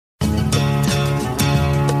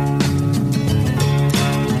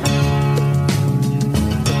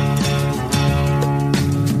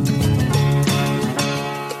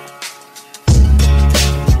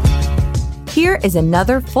is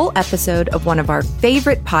another full episode of one of our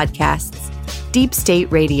favorite podcasts, Deep State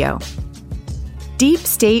Radio. Deep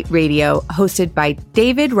State Radio, hosted by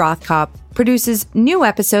David Rothkopf, produces new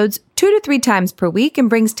episodes 2 to 3 times per week and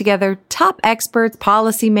brings together top experts,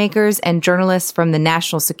 policymakers, and journalists from the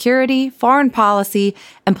national security, foreign policy,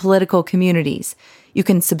 and political communities. You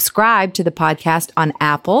can subscribe to the podcast on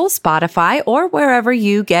Apple, Spotify, or wherever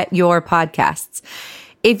you get your podcasts.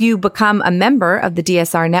 If you become a member of the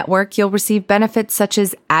DSR network, you'll receive benefits such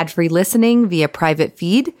as ad-free listening via private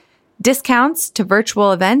feed, discounts to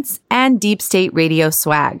virtual events, and Deep State Radio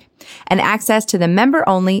swag, and access to the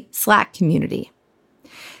member-only Slack community.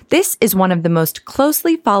 This is one of the most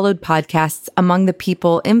closely followed podcasts among the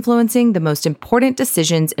people influencing the most important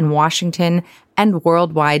decisions in Washington and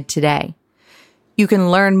worldwide today. You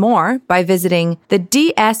can learn more by visiting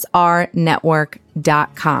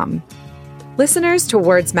thedsrnetwork.com. Listeners to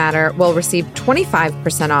Words Matter will receive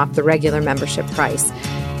 25% off the regular membership price.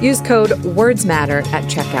 Use code WordsMatter at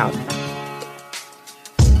checkout.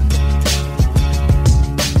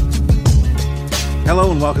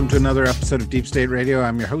 Hello and welcome to another episode of Deep State Radio.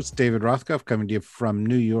 I'm your host, David Rothkopf, coming to you from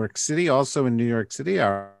New York City. Also in New York City,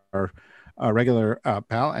 our regular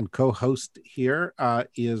pal and co-host here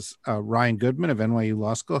is Ryan Goodman of NYU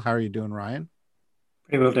Law School. How are you doing, Ryan?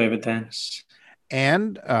 Pretty well, David. Thanks.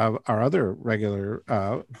 And our other regular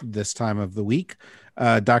this time of the week,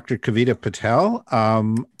 Dr. Kavita Patel. How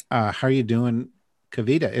are you doing,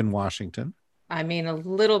 Kavita, in Washington? I mean, a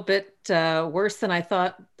little bit worse than I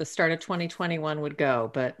thought the start of 2021 would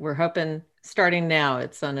go, but we're hoping starting now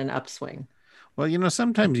it's on an upswing. Well, you know,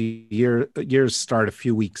 sometimes years start a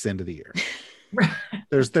few weeks into the year.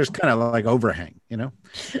 There's kind of like overhang, you know.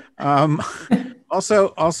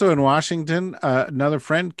 Also in Washington, another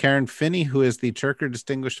friend, Karen Finney, who is the Churcher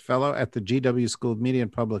Distinguished Fellow at the GW School of Media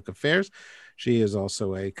and Public Affairs. She is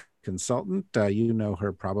also a consultant. You know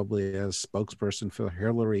her probably as spokesperson for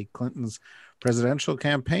Hillary Clinton's presidential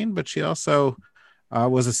campaign, but she also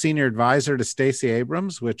was a senior advisor to Stacey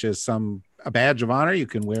Abrams, which is a badge of honor you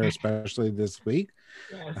can wear, especially this week.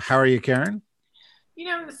 Yes. How are you, Karen? You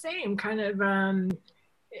know, the same kind of,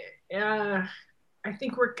 I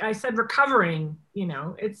think I said recovering, you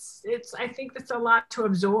know, I think that's a lot to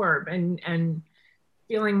absorb and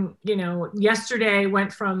feeling, you know, yesterday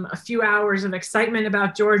went from a few hours of excitement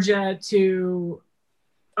about Georgia to,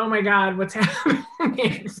 oh my God, what's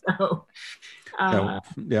happening? So,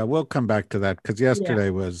 yeah, we'll come back to that because yesterday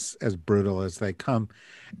was as brutal as they come.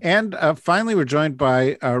 And finally, we're joined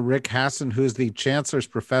by Rick Hasen, who's the Chancellor's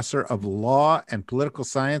Professor of Law and Political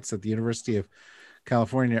Science at the University of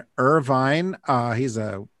California, Irvine. He's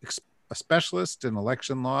a specialist in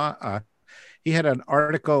election law. He had an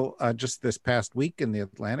article just this past week in The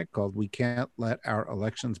Atlantic called "We Can't Let Our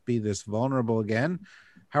Elections Be This Vulnerable Again."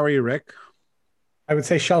 How are you, Rick? I would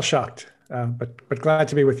say shell-shocked, but glad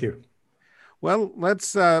to be with you. Well, let's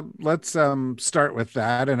start with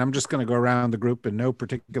that, and I'm just going to go around the group in no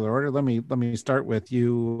particular order. Let me start with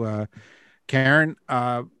you, Karen.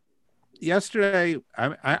 Yesterday,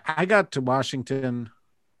 I got to Washington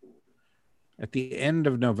at the end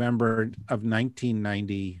of November of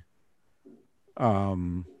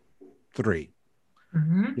 1993.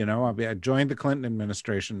 Mm-hmm. You know, I joined the Clinton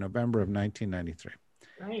administration in November of 1993.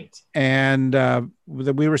 Right. And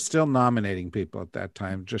we were still nominating people at that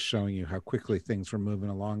time, just showing you how quickly things were moving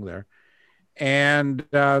along there. And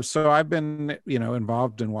so I've been, you know,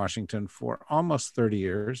 involved in Washington for almost 30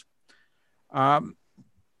 years. I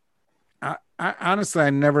honestly,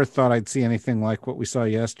 I never thought I'd see anything like what we saw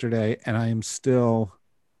yesterday, and I am still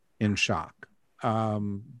in shock.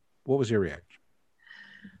 What was your reaction?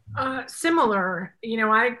 Similar. You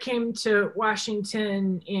know, I came to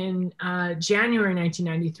Washington in January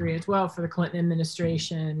 1993 as well for the Clinton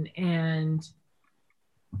administration, and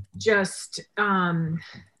just,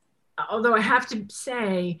 although I have to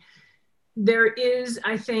say, there is,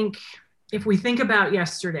 I think, if we think about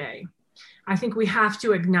yesterday, I think we have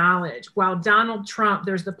to acknowledge, while Donald Trump,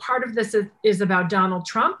 there's the part of this is about Donald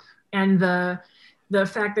Trump and the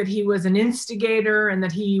fact that he was an instigator and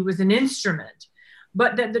that he was an instrument,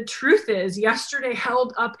 but that the truth is yesterday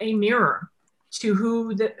held up a mirror to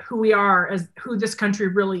who we are, as who this country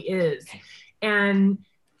really is. And,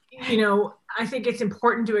 you know, I think it's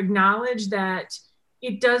important to acknowledge that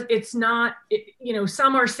it's not, you know,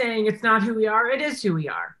 some are saying it's not who we are. It is who we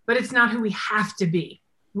are, but it's not who we have to be.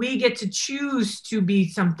 We get to choose to be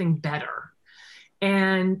something better.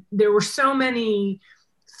 And there were so many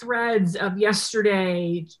threads of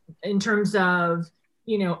yesterday in terms of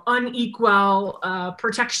unequal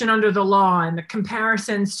protection under the law, and the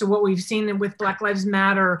comparisons to what we've seen with Black Lives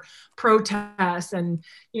Matter protests. And,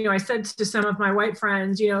 I said to some of my white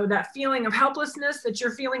friends, that feeling of helplessness that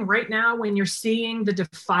you're feeling right now when you're seeing the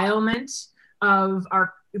defilement of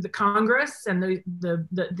the Congress and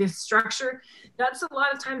the structure, that's a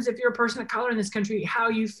lot of times, if you're a person of color in this country, how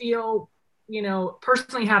you feel,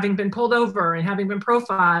 personally, having been pulled over and having been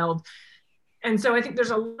profiled. And so I think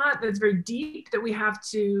there's a lot that's very deep that we have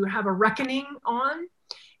to have a reckoning on.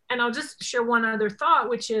 And I'll just share one other thought,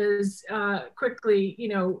 which is quickly,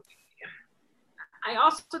 I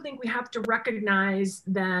also think we have to recognize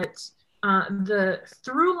that the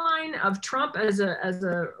through line of Trump as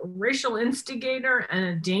a racial instigator and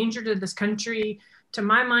a danger to this country, to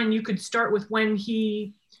my mind, you could start with when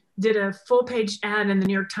he did a full-page ad in the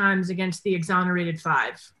New York Times against the exonerated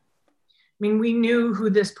five. I mean, we knew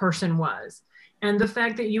who this person was. And the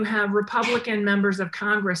fact that you have Republican members of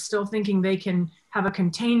Congress still thinking they can have a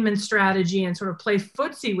containment strategy and sort of play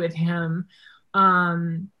footsie with him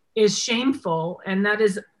is shameful. And that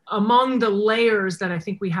is among the layers that I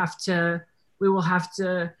think we will have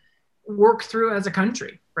to work through as a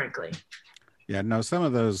country, frankly. Yeah, no, some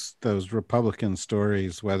of those Republican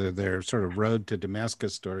stories, whether they're sort of road to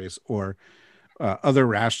Damascus stories or other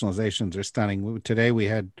rationalizations, are stunning. Today we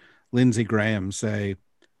had Lindsey Graham say,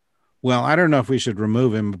 well, I don't know if we should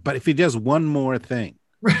remove him, but if he does one more thing.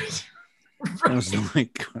 Right. I was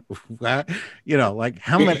like, what? Like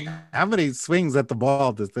how many swings at the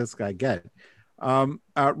ball does this guy get?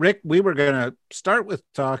 Rick, we were going to start with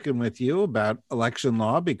talking with you about election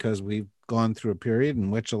law, because we've gone through a period in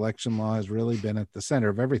which election law has really been at the center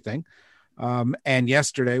of everything. And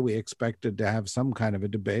yesterday we expected to have some kind of a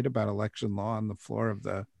debate about election law on the floor of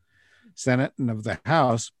the Senate and of the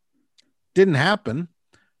House. Didn't happen.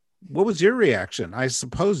 What was your reaction? I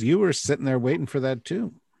suppose you were sitting there waiting for that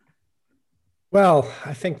too. Well,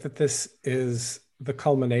 I think that this is the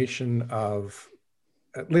culmination of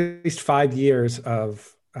at least 5 years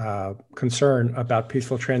of concern about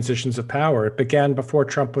peaceful transitions of power. It began before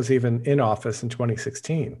Trump was even in office in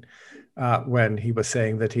 2016, when he was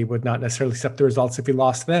saying that he would not necessarily accept the results if he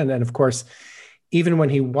lost then. And of course, even when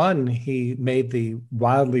he won, he made the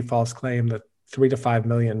wildly false claim that 3 to 5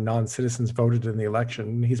 million non-citizens voted in the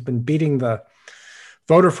election. He's been beating the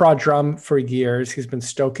voter fraud drum for years. He's been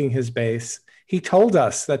stoking his base. He told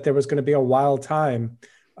us that there was going to be a wild time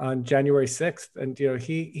on January 6th. And,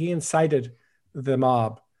 he incited the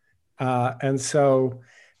mob. And so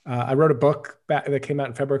I wrote a book that came out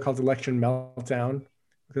in February called Election Meltdown,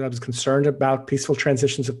 because I was concerned about peaceful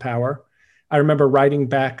transitions of power. I remember writing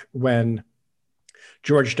back when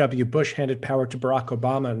George W. Bush handed power to Barack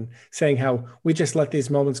Obama and saying how we just let these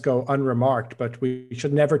moments go unremarked, but we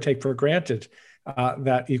should never take for granted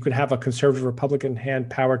that you could have a conservative Republican hand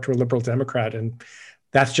power to a liberal Democrat. And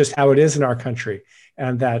that's just how it is in our country.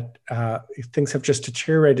 And that things have just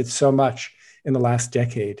deteriorated so much in the last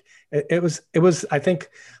decade. It was, I think,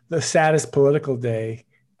 the saddest political day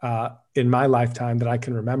in my lifetime that I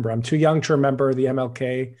can remember. I'm too young to remember the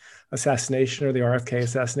MLK assassination or the RFK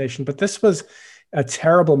assassination, but this was a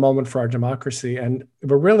terrible moment for our democracy. And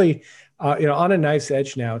we're really, on a knife's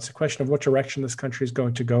edge now. It's a question of what direction this country is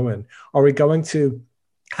going to go in. Are we going to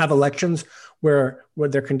have elections where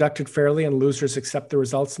they're conducted fairly and losers accept the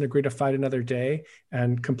results and agree to fight another day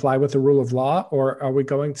and comply with the rule of law? Or are we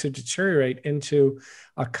going to deteriorate into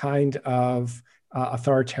a kind of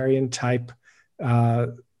authoritarian type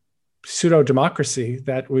pseudo-democracy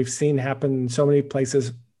that we've seen happen in so many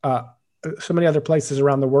places, so many other places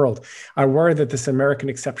around the world? I worry that this American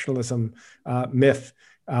exceptionalism myth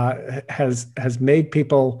has made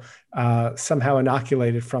people somehow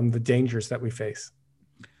inoculated from the dangers that we face.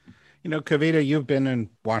 Kavita, you've been in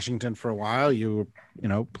Washington for a while. You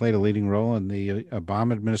played a leading role in the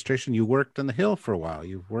Obama administration. You worked on the Hill for a while.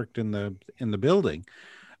 You've worked in the building,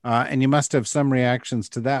 and you must have some reactions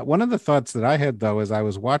to that. One of the thoughts that I had, though, as I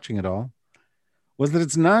was watching it all, was that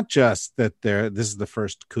it's not just that this is the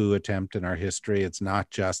first coup attempt in our history. It's not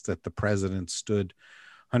just that the president stood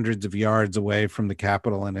hundreds of yards away from the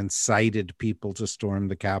Capitol and incited people to storm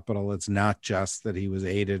the Capitol. It's not just that he was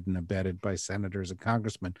aided and abetted by senators and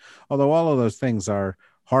congressmen, although all of those things are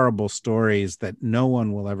horrible stories that no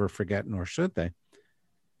one will ever forget, nor should they.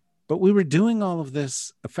 But we were doing all of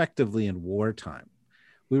this effectively in wartime.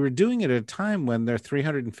 We were doing it at a time when there are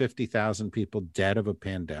 350,000 people dead of a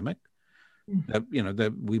pandemic.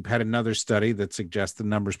 We've had another study that suggests the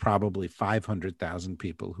number's probably 500,000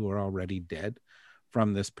 people who are already dead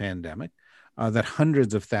from this pandemic, that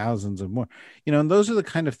hundreds of thousands of more, and those are the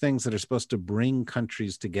kind of things that are supposed to bring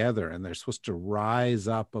countries together, and they're supposed to rise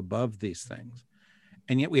up above these things.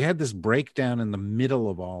 And yet we had this breakdown in the middle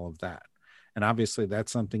of all of that. And obviously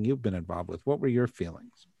that's something you've been involved with. What were your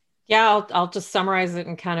feelings? Yeah, I'll just summarize it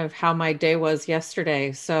and kind of how my day was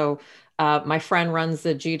yesterday. So my friend runs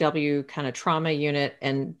the GW kind of trauma unit,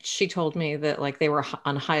 and she told me that like they were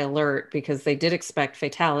on high alert because they did expect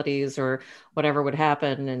fatalities or whatever would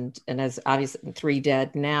happen. And as obviously 3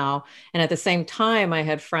 dead now. And at the same time, I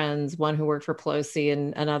had friends, one who worked for Pelosi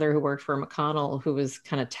and another who worked for McConnell, who was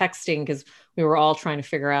kind of texting because we were all trying to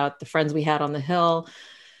figure out the friends we had on the Hill.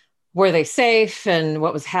 Were they safe and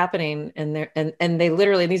what was happening? And they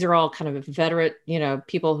literally, these are all kind of veteran,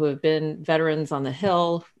 people who have been veterans on the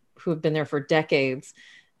Hill, who have been there for decades.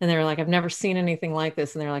 And they're like, I've never seen anything like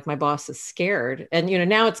this. And they're like, my boss is scared. And,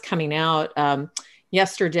 now it's coming out.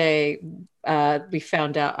 Yesterday, I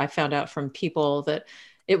found out from people that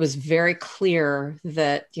it was very clear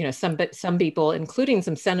that, some people, including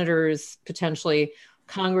some senators, potentially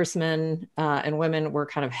congressmen and women, were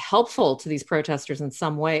kind of helpful to these protesters in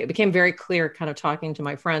some way. It became very clear kind of talking to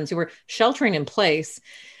my friends who were sheltering in place,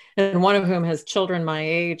 and one of whom has children my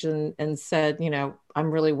age, and said,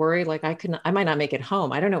 I'm really worried. Like I might not make it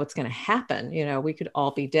home. I don't know what's going to happen. We could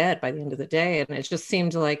all be dead by the end of the day. And it just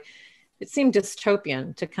seemed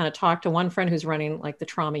dystopian to kind of talk to one friend who's running like the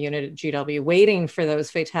trauma unit at GW, waiting for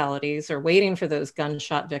those fatalities or waiting for those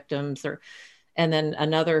gunshot victims, and then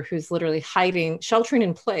another who's literally sheltering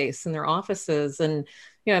in place in their offices. And,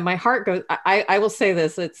 my heart goes, I will say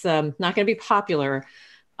this, it's not going to be popular.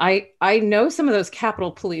 I know some of those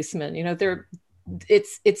Capitol policemen,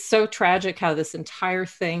 it's so tragic how this entire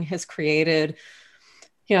thing has created,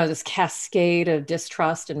 this cascade of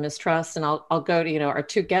distrust and mistrust. And I'll go to, our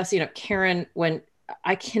 2 guests, Karen, when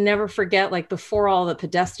I can never forget, like before all the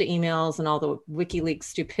Podesta emails and all the WikiLeaks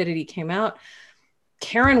stupidity came out,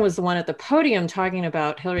 Karen was the one at the podium talking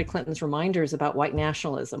about Hillary Clinton's reminders about white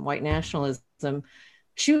nationalism.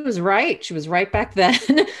 She was right. She was right back then.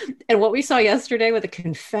 And what we saw yesterday with the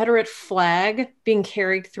Confederate flag being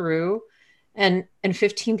carried through and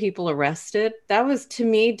 15 people arrested, that was, to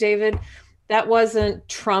me, David, that wasn't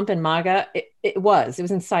Trump and MAGA. It was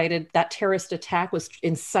incited. That terrorist attack was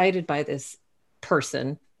incited by this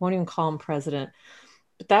person. Won't even call him president.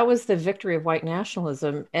 But that was the victory of white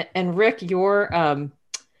nationalism. And Rick,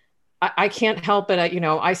 I can't help it.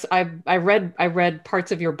 I read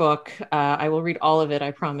parts of your book. I will read all of it,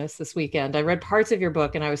 I promise, this weekend. I read parts of your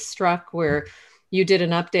book, and I was struck where you did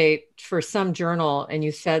an update for some journal, and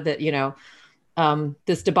you said that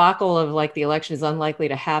this debacle of like the election is unlikely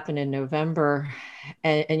to happen in November,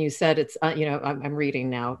 and you said it's I'm reading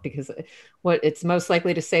now because what it's most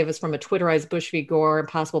likely to save us from a Twitterized Bush v. Gore and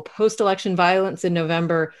possible post-election violence in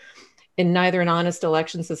November. In neither an honest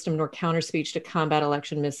election system nor counter speech to combat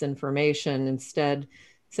election misinformation. Instead,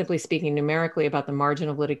 simply speaking numerically about the margin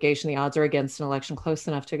of litigation, the odds are against an election close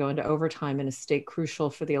enough to go into overtime in a state crucial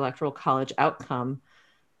for the Electoral College outcome.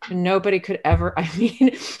 Nobody could ever,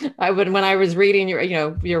 when I was reading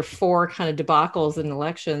your 4 kind of debacles in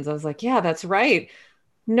elections, I was like, yeah, that's right.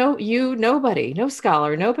 Nobody, no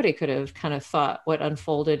scholar, nobody could have kind of thought what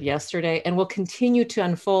unfolded yesterday and will continue to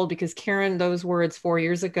unfold because, Karen, those words 4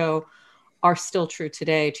 years ago are still true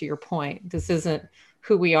today, to your point. This isn't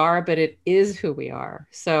who we are, but it is who we are.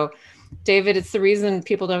 So, David, it's the reason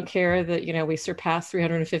people don't care that, we surpassed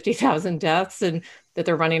 350,000 deaths and that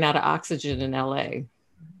they're running out of oxygen in LA.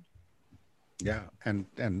 Yeah. And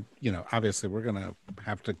obviously we're going to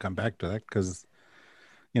have to come back to that because,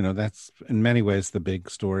 that's in many ways the big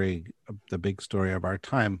story of our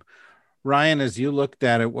time. Ryan, as you looked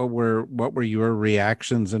at it, what were your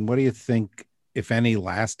reactions, and what do you think, if any,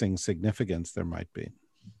 lasting significance there might be?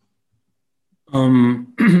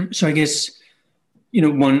 So I guess,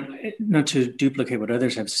 one, not to duplicate what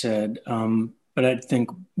others have said, but I think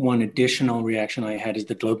one additional reaction I had is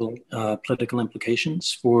the global political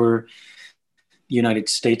implications for the United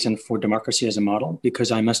States and for democracy as a model,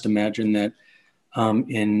 because I must imagine that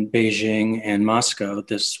in Beijing and Moscow,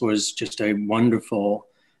 this was just a wonderful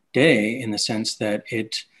day in the sense that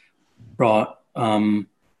it brought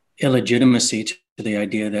illegitimacy to the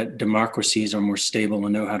idea that democracies are more stable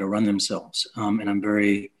and know how to run themselves. And I'm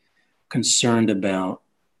very concerned about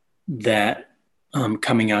that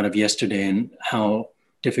coming out of yesterday and how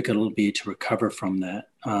difficult it'll be to recover from that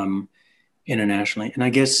internationally. And I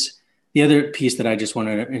guess the other piece that I just want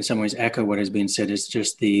to, in some ways, echo what has been said is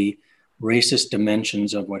just the racist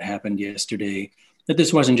dimensions of what happened yesterday, that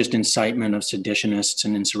this wasn't just incitement of seditionists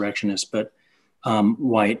and insurrectionists, but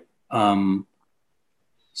white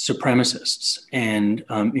supremacists. And,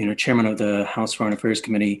 chairman of the House Foreign Affairs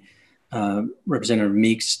Committee, Representative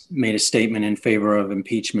Meeks, made a statement in favor of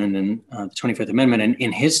impeachment and the 25th Amendment. And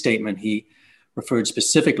in his statement, he referred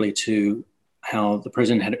specifically to how the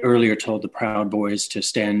president had earlier told the Proud Boys to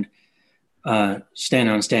stand on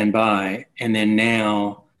standby, and then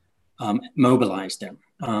now mobilized them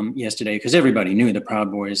yesterday, because everybody knew the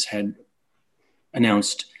Proud Boys had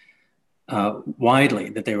announced widely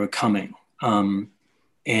that they were coming.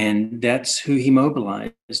 And that's who he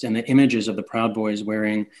mobilized. And the images of the Proud Boys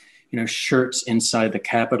wearing, shirts inside the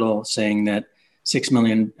Capitol saying that 6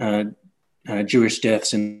 million Jewish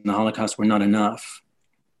deaths in the Holocaust were not enough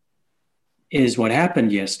is what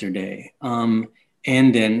happened yesterday. And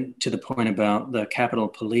then to the point about the Capitol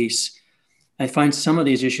Police, I find some of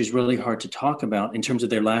these issues really hard to talk about in terms of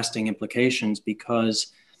their lasting implications, because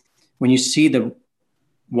when you see the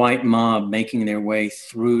white mob making their way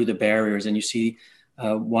through the barriers and you see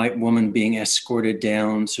a white woman being escorted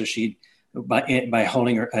down, so she, by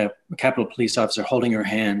holding her, a Capitol Police officer holding her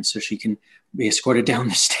hand so she can be escorted down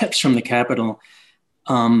the steps from the Capitol.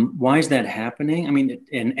 Why is that happening? I mean,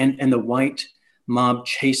 and the white mob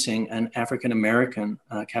chasing an African-American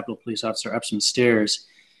Capitol Police officer up some stairs.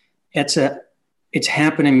 It's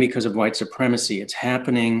happening because of white supremacy. It's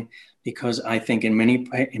happening because I think in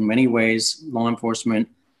many ways, law enforcement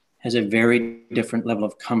has a very different level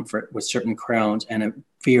of comfort with certain crowds and a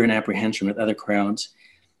fear and apprehension with other crowds.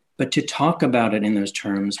 But to talk about it in those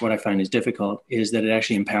terms, what I find is difficult is that it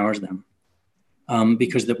actually empowers them.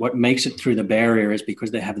 Because what makes it through the barrier is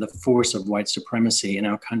because they have the force of white supremacy in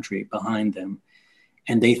our country behind them.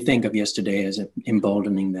 And they think of yesterday as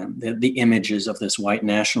emboldening them. The images of this white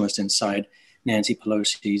nationalist inside Nancy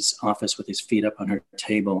Pelosi's office with his feet up on her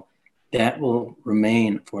table, that will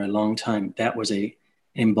remain for a long time. That was an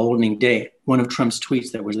emboldening day. One of Trump's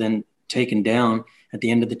tweets that was then taken down, at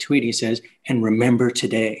the end of the tweet, he says, "And remember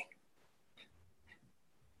today."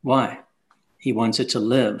 Why? He wants it to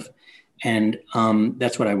live. And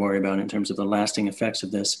that's what I worry about in terms of the lasting effects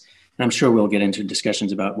of this. And I'm sure we'll get into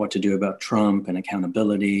discussions about what to do about Trump and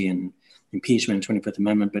accountability and impeachment and 25th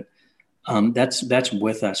Amendment. But that's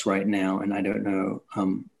with us right now. And I don't know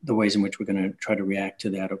the ways in which we're going to try to react to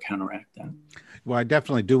that or counteract that. Well, I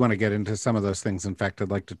definitely do want to get into some of those things. In fact, I'd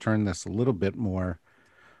like to turn this a little bit more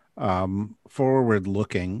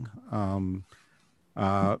forward-looking.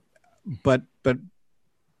 But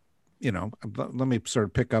let me sort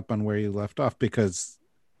of pick up on where you left off, because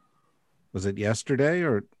was it yesterday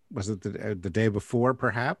or was it the day before,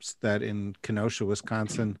 perhaps, that in Kenosha,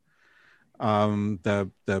 Wisconsin, the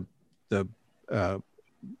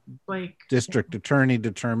district attorney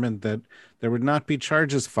determined that there would not be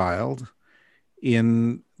charges filed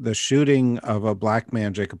in the shooting of a black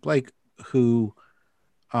man, Jacob Blake, who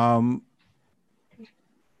the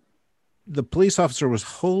police officer was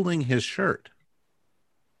holding his shirt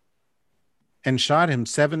and shot him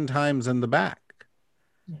 7 times in the back.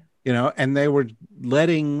 And they were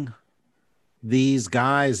letting these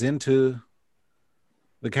guys into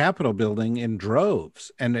the Capitol building in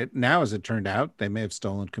droves. And now, as it turned out, they may have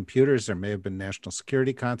stolen computers. There may have been national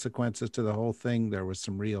security consequences to the whole thing. There was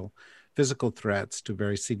some real physical threats to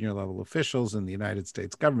very senior level officials in the United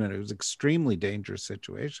States government. It was an extremely dangerous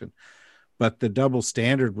situation. But the double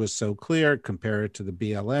standard was so clear compared to the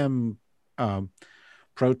BLM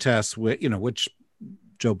protests, which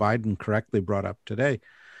Joe Biden correctly brought up today.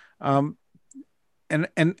 And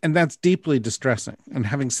that's deeply distressing. And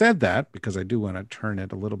having said that, because I do want to turn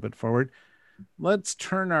it a little bit forward, let's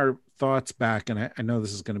turn our thoughts back. And I know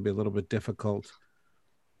this is going to be a little bit difficult.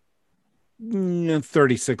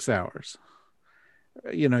 36 hours.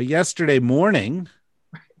 Yesterday morning,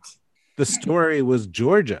 the story was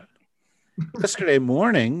Georgia. Yesterday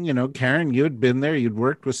morning, Karen, you had been there. You'd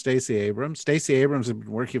worked with Stacey Abrams. Stacey Abrams had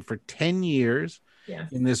been working for 10 years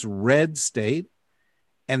in this red state.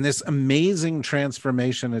 And this amazing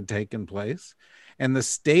transformation had taken place. And the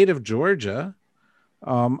state of Georgia,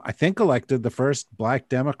 I think, elected the first Black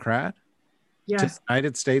Democrat to the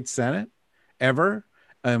United States Senate ever.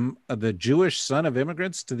 The Jewish son of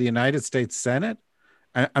immigrants to the United States Senate.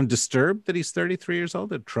 I'm disturbed that he's 33 years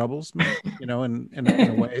old. It troubles me, in a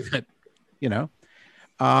way that,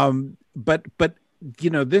 but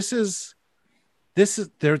this is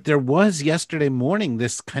there was yesterday morning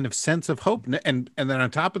this kind of sense of hope, and then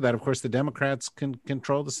on top of that, of course, the Democrats can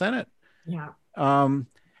control the Senate. Yeah.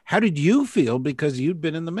 How did you feel, because you'd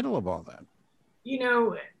been in the middle of all that?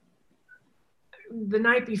 The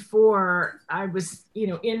night before, I was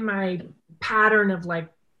in my pattern of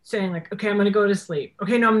saying okay, I'm going to go to sleep.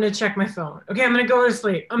 Okay, no, I'm going to check my phone. Okay, I'm going to go to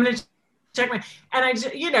sleep. I'm going to check and I just,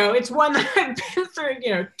 it's one that I've been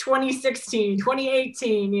through, 2016,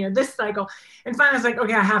 2018, this cycle. And finally I was like,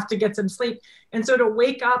 okay, I have to get some sleep. And so to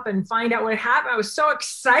wake up and find out what happened, I was so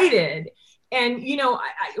excited. And, you know,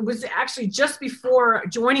 I was actually just before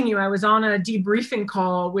joining you, I was on a debriefing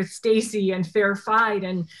call with Stacey and Fair Fight.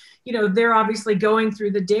 And, you know, they're obviously going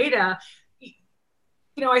through the data.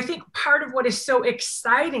 You know, I think part of what is so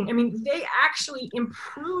exciting, I mean, they actually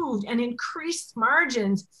improved and increased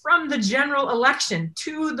margins from the general election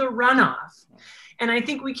to the runoff. And I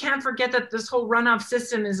think we can't forget that this whole runoff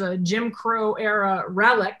system is a Jim Crow era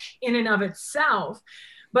relic in and of itself.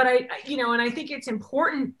 But you know, and I think it's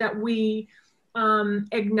important that we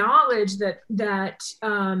acknowledge that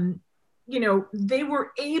you know, they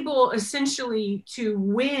were able essentially to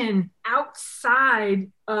win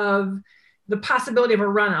outside of the possibility of a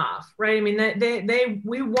runoff, right? I mean,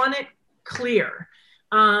 we won it clear,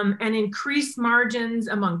 and increased margins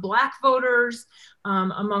among Black voters,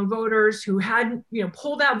 among voters who had, you know,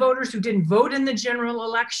 pulled out voters who didn't vote in the general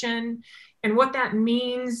election. And what that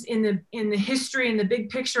means in the history and the big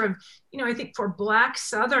picture of, you know, I think for Black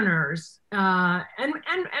Southerners and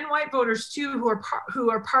white voters too, who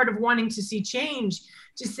are part of wanting to see change,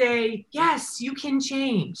 to say, yes, you can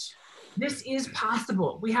change. This is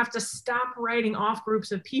possible. We have to stop writing off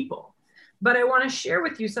groups of people. But I want to share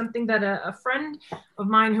with you something that a friend of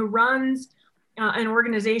mine who runs an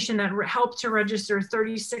organization that helped to register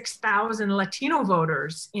 36,000 Latino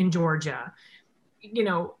voters in Georgia, you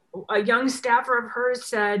know, a young staffer of hers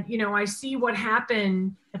said, you know, I see what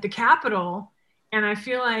happened at the Capitol, and I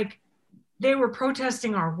feel like they were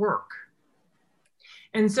protesting our work.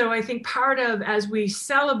 And so I think part of, as we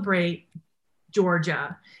celebrate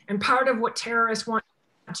Georgia, and part of what terrorists want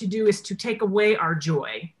to do is to take away our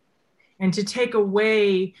joy and to take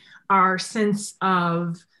away our sense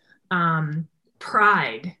of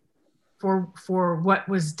pride for what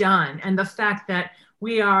was done, and the fact that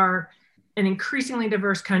we are an increasingly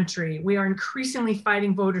diverse country. We are increasingly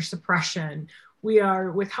fighting voter suppression. We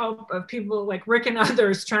are, with help of people like Rick and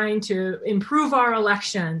others, trying to improve our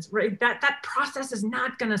elections, right? That process is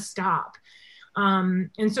not going to stop.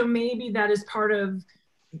 And so maybe that is part of,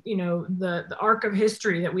 you know, the arc of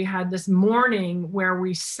history, that we had this morning where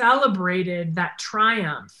we celebrated that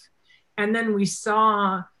triumph. And then we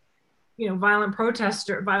saw, you know, violent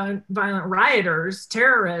rioters,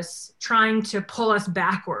 terrorists trying to pull us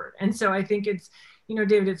backward. And so I think it's, you know,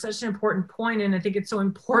 David, it's such an important point. And I think it's so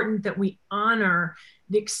important that we honor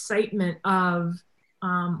the excitement of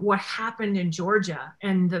what happened in Georgia,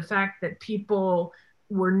 and the fact that people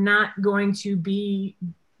were not going to be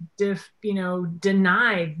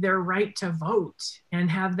denied their right to vote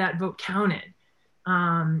and have that vote counted.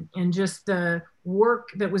 And just the work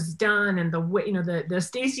that was done, and the way, you know, the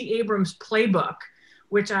Stacey Abrams playbook,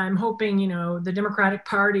 which I'm hoping, you know, the Democratic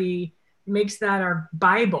Party makes that our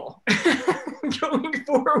Bible going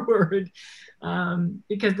forward,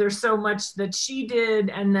 because there's so much that she did,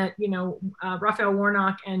 and that, you know, Raphael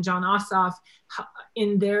Warnock and Jon Ossoff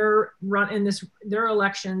in their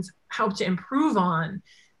elections helped to improve on,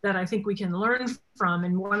 that I think we can learn from.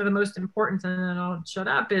 And one of the most important, and then I'll shut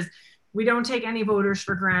up, is we don't take any voters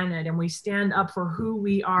for granted, and we stand up for who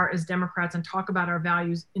we are as Democrats and talk about our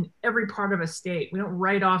values in every part of a state. We don't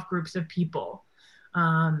write off groups of people.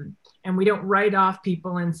 And we don't write off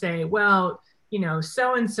people and say, well, you know,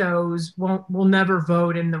 so-and-so's will never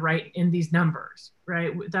vote in these numbers,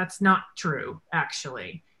 right? That's not true,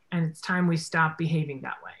 actually. And it's time we stop behaving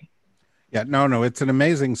that way. Yeah, no, it's an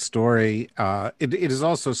amazing story. It is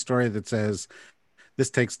also a story that says, this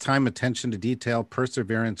takes time, attention to detail,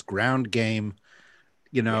 perseverance, ground game.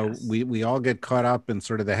 You know, yes. we all get caught up in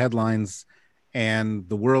sort of the headlines, and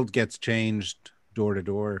the world gets changed door to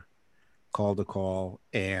door, call to call,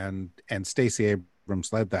 and Stacey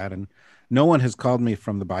Abrams led that. And no one has called me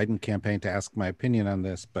from the Biden campaign to ask my opinion on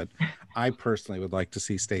this, but I personally would like to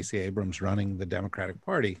see Stacey Abrams running the Democratic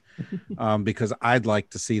Party, because I'd like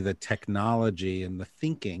to see the technology and the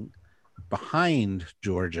thinking behind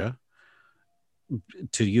Georgia,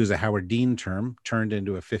 to use a Howard Dean term, turned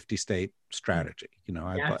into a 50-state strategy. You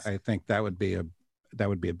know, yes. I think that would be a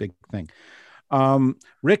big thing.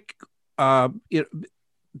 Rick, there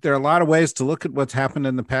are a lot of ways to look at what's happened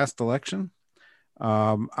in the past election.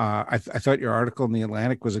 I thought your article in The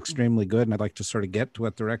Atlantic was extremely good, and I'd like to sort of get to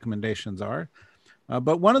what the recommendations are.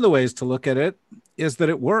 But one of the ways to look at it is that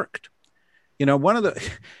it worked. You know, one of the,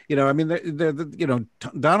 you know, I mean,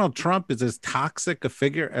 Donald Trump is as toxic a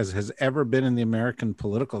figure as has ever been in the American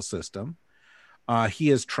political system. He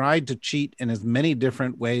has tried to cheat in as many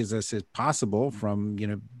different ways as is possible, from, you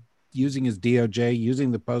know, using his DOJ,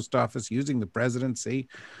 using the post office, using the presidency,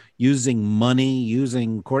 using money,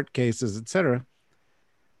 using court cases, etc.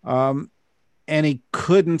 And he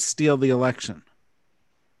couldn't steal the election.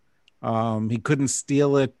 He couldn't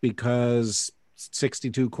steal it because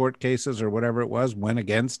 62 court cases or whatever it was went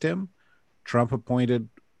against him. Trump appointed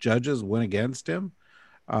judges went against him.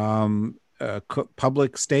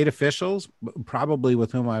 Public state officials, probably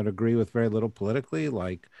with whom I would agree with very little politically,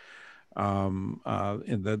 like in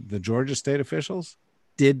the Georgia state officials,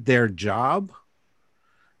 did their job.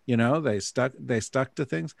 They stuck to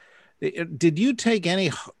things. Did you take any,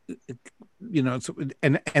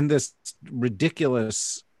 and this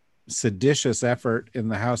ridiculous, seditious effort in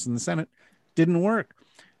the House and the Senate didn't work?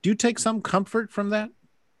 Do you take some comfort from that?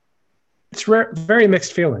 It's very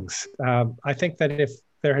mixed feelings. I think that if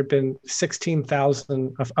there had been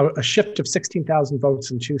 16,000, a shift of 16,000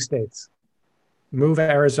 votes in 2 states, move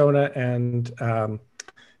Arizona and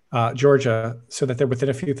Georgia so that they're within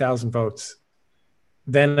a few thousand votes,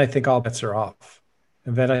 then I think all bets are off.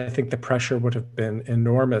 And then I think the pressure would have been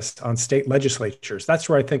enormous on state legislatures. That's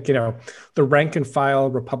where I think, the rank and file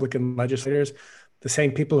Republican legislators, the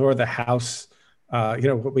same people who are the House,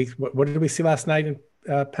 what did we see last night in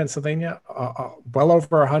Pennsylvania? Well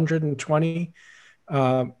over 120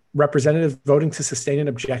 representatives voting to sustain an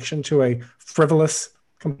objection to a frivolous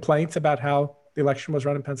complaint about how the election was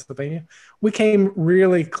run in Pennsylvania. We came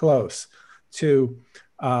really close to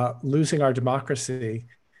losing our democracy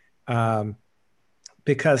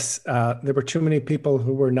because there were too many people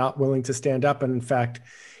who were not willing to stand up, and in fact,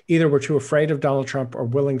 either were too afraid of Donald Trump or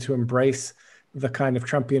willing to embrace the kind of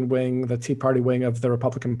Trumpian wing, the Tea Party wing of the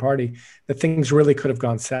Republican Party, that things really could have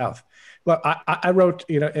gone south. Look, I wrote,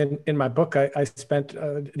 in my book, I spent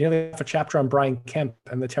nearly half a chapter on Brian Kemp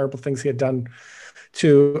and the terrible things he had done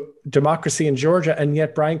to democracy in Georgia, and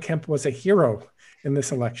yet Brian Kemp was a hero in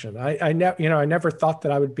this election. I never thought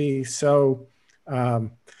that I would be so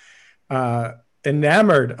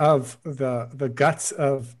enamored of the guts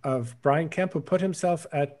of Brian Kemp, who put himself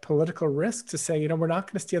at political risk to say, we're not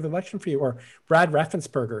going to steal the election for you. Or Brad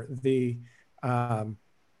Raffensperger, the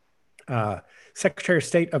Secretary of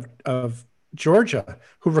State of Georgia,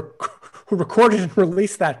 who recorded and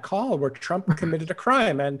released that call where Trump committed a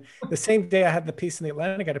crime. And the same day I had the piece in the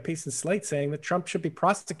Atlantic, I had a piece in Slate saying that Trump should be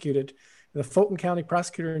prosecuted. The Fulton County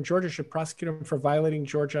prosecutor in Georgia should prosecute him for violating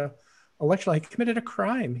Georgia election law. He committed a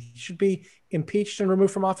crime. He should be impeached and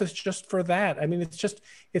removed from office just for that. I mean,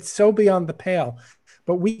 it's so beyond the pale.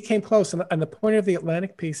 But we came close. And the point of the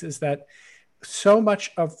Atlantic piece is that so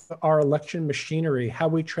much of our election machinery, how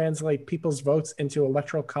we translate people's votes into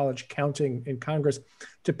electoral college counting in Congress,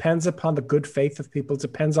 depends upon the good faith of people,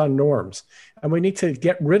 depends on norms. And we need to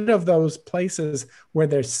get rid of those places where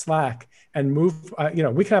there's slack and move,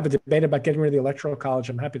 we can have a debate about getting rid of the electoral college.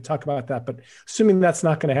 I'm happy to talk about that, but assuming that's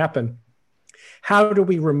not going to happen, how do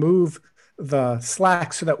we remove the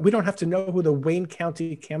slack so that we don't have to know who the Wayne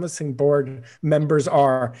County Canvassing Board members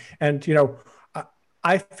are? And,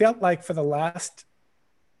 I felt like for the last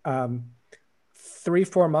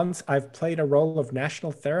 3-4 months, I've played a role of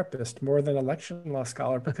national therapist more than election law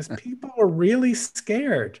scholar, because people were really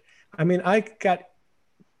scared. I mean, I got,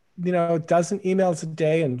 a dozen emails a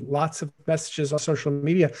day and lots of messages on social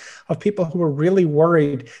media of people who were really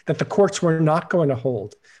worried that the courts were not going to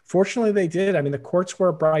hold. Fortunately, they did. I mean, the courts were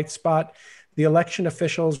a bright spot. The election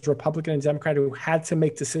officials, Republican and Democrat, who had to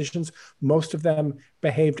make decisions, most of them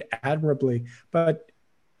behaved admirably. But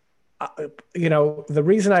the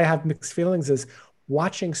reason I have mixed feelings is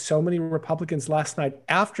watching so many Republicans last night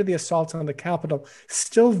after the assault on the Capitol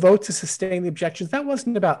still vote to sustain the objections. That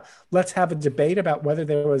wasn't about, let's have a debate about whether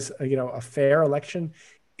there was a fair election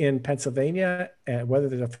in Pennsylvania and whether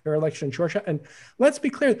there's a fair election in Georgia. And let's be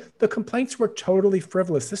clear, the complaints were totally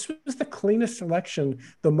frivolous. This was the cleanest election,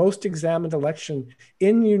 the most examined election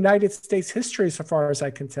in United States history, so far as I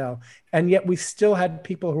can tell. And yet we still had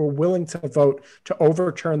people who were willing to vote to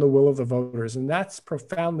overturn the will of the voters. And that's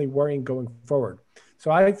profoundly worrying going forward. So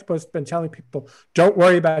I've been telling people, don't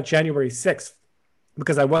worry about January 6th,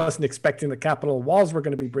 because I wasn't expecting the Capitol walls were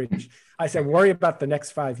going to be breached. I said, worry about the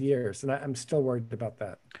next 5 years. And I'm still worried about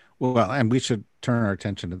that. Well, and we should turn our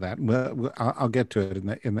attention to that. I'll get to it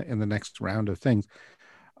in the next round of things.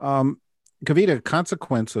 Kavita, a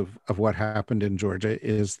consequence of what happened in Georgia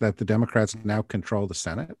is that the Democrats now control the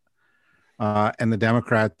Senate, and the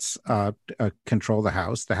Democrats control the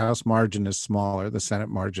House. The House margin is smaller. The Senate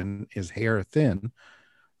margin is hair thin.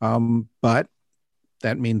 But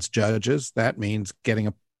that means judges. That means getting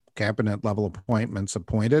a cabinet level appointments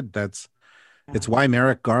appointed. It's why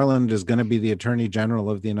Merrick Garland is going to be the Attorney General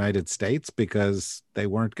of the United States, because they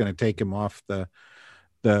weren't going to take him off the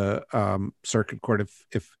circuit court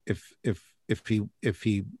if he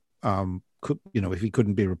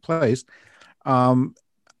couldn't be replaced.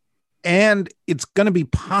 And it's going to be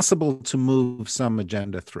possible to move some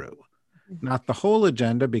agenda through. not the whole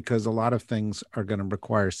agenda, because a lot of things are going to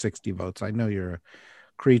require 60 votes. I know you're a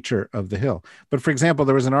creature of the Hill. But for example,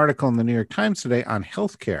 there was an article in the New York Times today on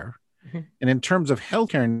healthcare. Mm-hmm. And in terms of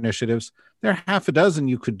healthcare initiatives, there are half a dozen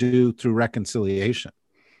you could do through reconciliation.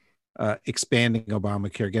 Expanding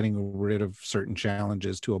Obamacare, getting rid of certain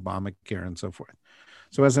challenges to Obamacare and so forth.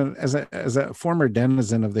 So as a former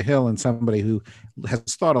denizen of the Hill and somebody who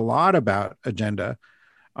has thought a lot about agenda,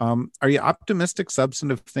 are you optimistic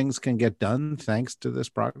substantive things can get done thanks to this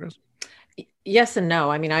progress? Yes and no.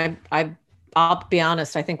 I mean, I'll be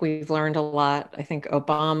honest, I think we've learned a lot. I think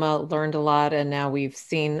Obama learned a lot, and now we've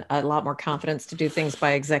seen a lot more confidence to do things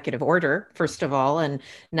by executive order, first of all, and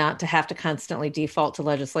not to have to constantly default to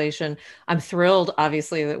legislation. I'm thrilled,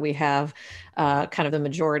 obviously, that we have kind of the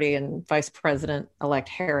majority and Vice President-elect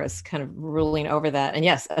Harris kind of ruling over that. And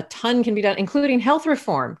yes, a ton can be done, including health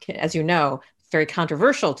reform. As you know, it's very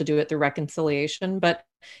controversial to do it through reconciliation, but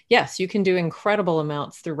yes, you can do incredible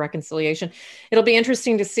amounts through reconciliation. It'll be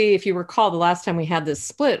interesting to see. If you recall, the last time we had this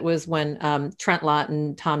split was when Trent Lott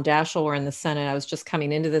and Tom Daschle were in the Senate. I was just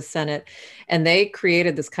coming into the Senate, and they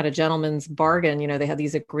created this kind of gentleman's bargain. You know, they had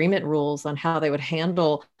these agreement rules on how they would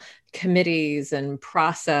handle committees and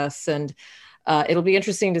process. And it'll be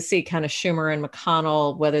interesting to see kind of Schumer and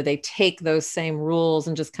McConnell, whether they take those same rules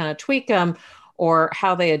and just kind of tweak them, or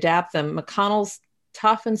how they adapt them. McConnell's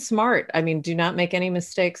tough and smart. I mean, do not make any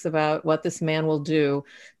mistakes about what this man will do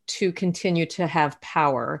to continue to have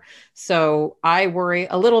power. So I worry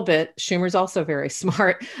a little bit. Schumer's also very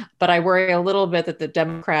smart, but I worry a little bit that the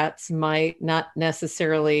Democrats might not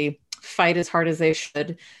necessarily fight as hard as they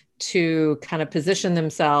should to kind of position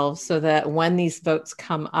themselves so that when these votes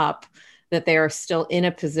come up, that they are still in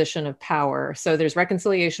a position of power. So there's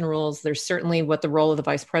reconciliation rules. There's certainly what the role of the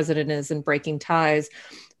vice president is in breaking ties.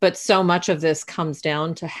 But so much of this comes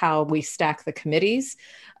down to how we stack the committees.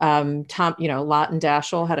 Lott and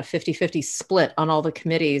Daschle had a 50-50 split on all the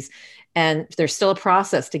committees. And there's still a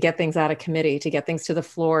process to get things out of committee, to get things to the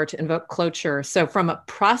floor, to invoke cloture. So from a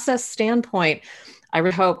process standpoint, I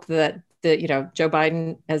would hope that Joe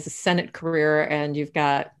Biden has a Senate career, and you've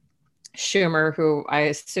got Schumer, who I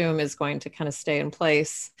assume is going to kind of stay in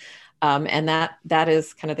place. And that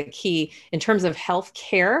is kind of the key. In terms of health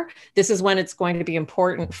care, this is when it's going to be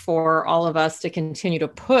important for all of us to continue to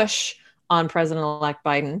push on President-elect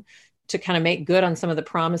Biden to kind of make good on some of the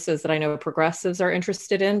promises that I know progressives are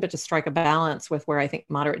interested in, but to strike a balance with where I think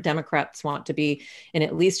moderate Democrats want to be in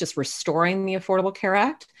at least just restoring the Affordable Care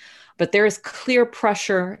Act. But there is clear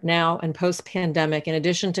pressure now and post-pandemic, in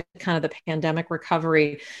addition to kind of the pandemic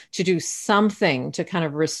recovery, to do something to kind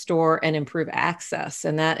of restore and improve access.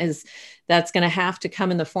 And that's going to have to come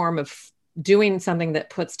in the form of doing something that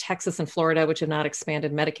puts Texas and Florida, which have not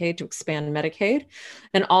expanded Medicaid, to expand Medicaid,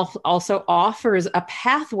 and also offers a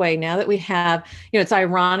pathway now that we have, it's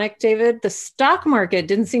ironic, David, the stock market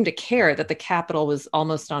didn't seem to care that the Capitol was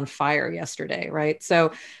almost on fire yesterday, right?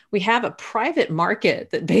 So we have a private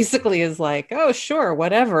market that basically is like, oh, sure,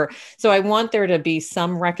 whatever. So I want there to be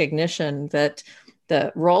some recognition that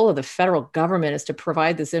the role of the federal government is to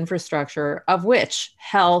provide this infrastructure, of which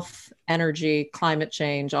health, energy, climate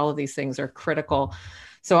change, all of these things are critical.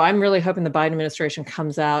 So I'm really hoping the Biden administration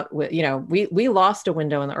comes out with, we lost a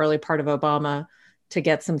window in the early part of Obama to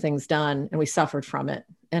get some things done, and we suffered from it.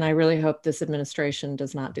 And I really hope this administration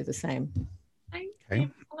does not do the same.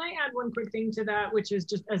 Can I add one quick thing to that, which is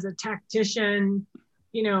just as a tactician,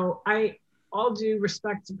 all due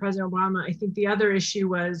respect to President Obama, I think the other issue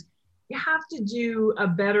was, you have to do a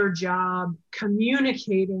better job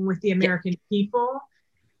communicating with the American people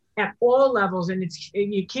at all levels. And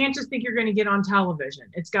you can't just think you're going to get on television.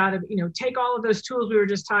 It's got to, take all of those tools we were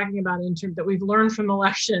just talking about in terms that we've learned from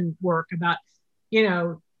election work about,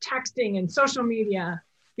 texting and social media,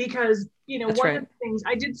 because, That's one right. of the things,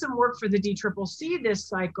 I did some work for the DCCC this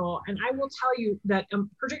cycle, and I will tell you that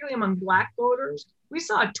particularly among Black voters, we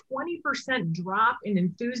saw a 20% drop in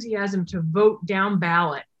enthusiasm to vote down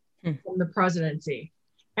ballot from the presidency.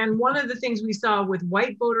 And one of the things we saw with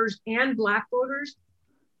white voters and Black voters,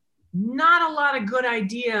 not a lot of good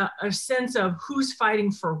idea, a sense of who's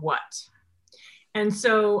fighting for what. And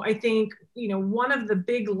so I think, one of the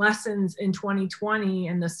big lessons in 2020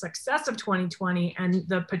 and the success of 2020 and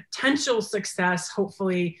the potential success,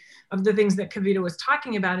 hopefully, of the things that Kavita was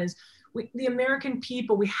talking about is the American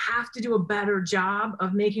people, we have to do a better job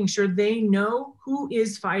of making sure they know who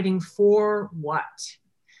is fighting for what.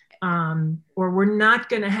 Or we're not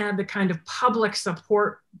going to have the kind of public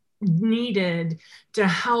support needed to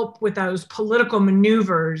help with those political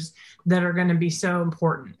maneuvers that are going to be so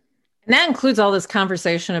important. And that includes all this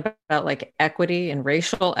conversation about like equity and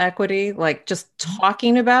racial equity. Like just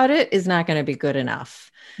talking about it is not going to be good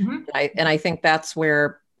enough. Mm-hmm. And I think that's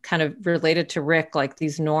where, kind of related to Rick, like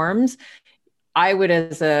these norms, I would,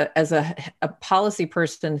 as a policy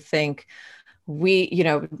person, think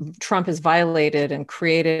Trump has violated and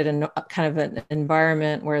created a kind of an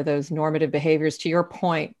environment where those normative behaviors, to your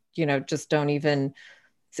point, just don't even,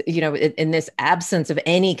 in this absence of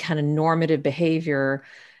any kind of normative behavior,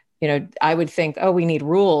 I would think, oh, we need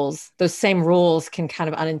rules. Those same rules can kind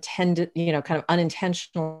of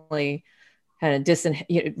unintentionally kind of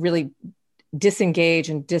really disengage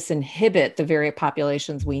and disinhibit the very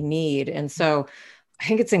populations we need. And so I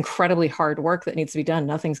think it's incredibly hard work that needs to be done.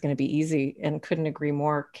 Nothing's going to be easy, and couldn't agree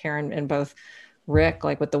more, Karen, and both Rick,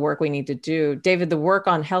 like with the work we need to do. David, the work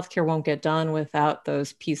on healthcare won't get done without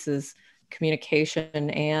those pieces, communication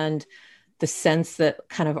and the sense that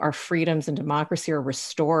kind of our freedoms and democracy are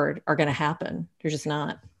restored, are going to happen. They're just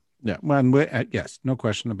not. Yeah, well, yes, no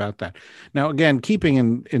question about that. Now, again, keeping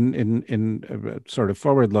in a sort of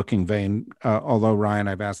forward-looking vein, although Ryan,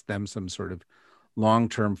 I've asked them some sort of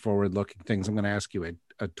long-term forward-looking things. I'm going to ask you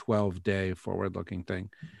a 12-day forward-looking thing,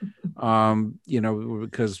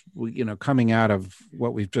 because coming out of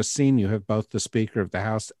what we've just seen, you have both the Speaker of the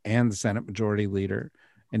House and the Senate Majority Leader,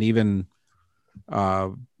 and even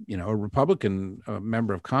a Republican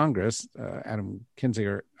member of Congress, Adam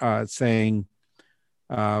Kinzinger, saying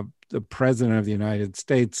the President of the United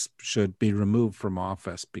States should be removed from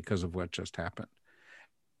office because of what just happened.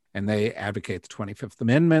 And they advocate the 25th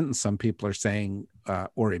Amendment, and some people are saying,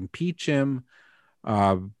 or impeach him.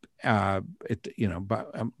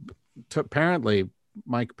 Apparently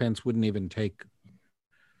Mike Pence wouldn't even take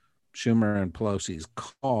Schumer and Pelosi's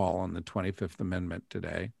call on the 25th Amendment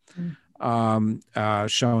today,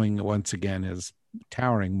 showing once again his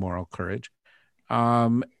towering moral courage.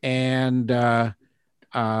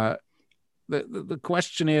 The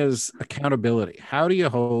question is accountability. How do you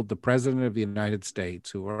hold the President of the United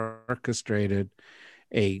States, who orchestrated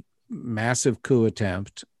a massive coup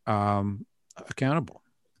attempt, accountable?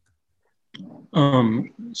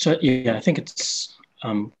 I think it's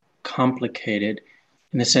complicated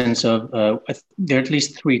in the sense of there are at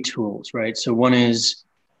least three tools, right? So one is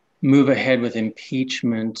move ahead with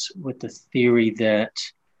impeachment with the theory that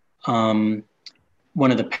one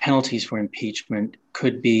of the penalties for impeachment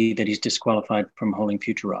could be that he's disqualified from holding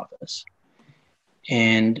future office.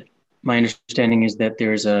 And my understanding is that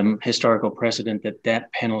there's a historical precedent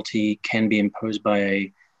that penalty can be imposed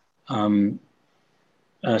by just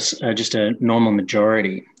a normal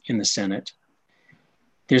majority in the Senate.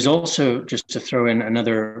 There's also, just to throw in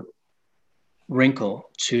another wrinkle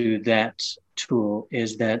to that tool,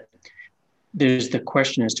 is that there's the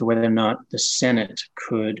question as to whether or not the Senate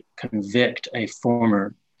could convict a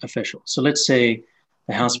former official. So let's say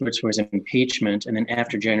the House votes for his impeachment, and then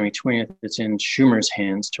after January 20th, it's in Schumer's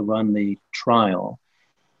hands to run the trial.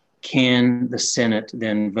 Can the Senate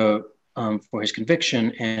then vote for his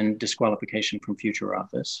conviction and disqualification from future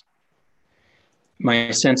office?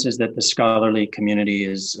 My sense is that the scholarly community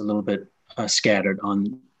is a little bit scattered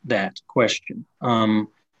on that question.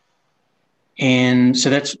 And so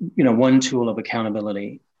that's, one tool of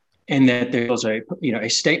accountability, and that there's a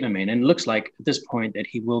statement made, and it looks like at this point that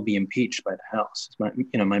he will be impeached by the House. It's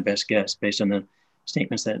my best guess based on the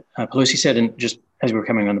statements that Pelosi said. And just as we were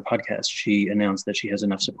coming on the podcast, she announced that she has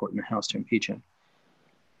enough support in the House to impeach him.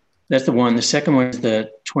 That's the one. The second one is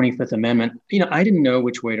the 25th Amendment. I didn't know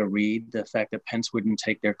which way to read the fact that Pence wouldn't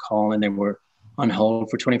take their call and they were on hold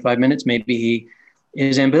for 25 minutes. Maybe he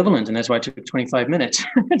is ambivalent, and that's why it took 25 minutes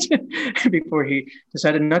before he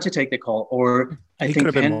decided not to take the call. Or he could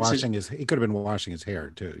have been washing his hair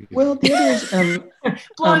too. Well, the other is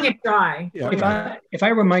blowing it dry. Yeah, if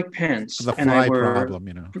I were Mike Pence and I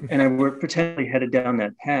were potentially headed down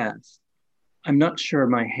that path, I'm not sure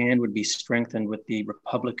my hand would be strengthened with the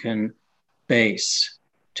Republican base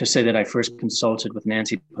to say that I first consulted with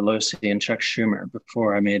Nancy Pelosi and Chuck Schumer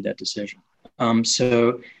before I made that decision.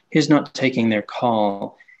 So his not taking their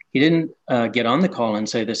call, he didn't get on the call and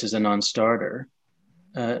say this is a non-starter.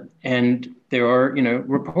 And there are,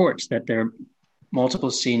 reports that there are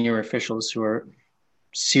multiple senior officials who are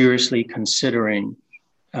seriously considering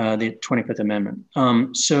the 25th Amendment.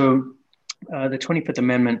 So the 25th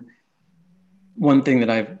Amendment, one thing that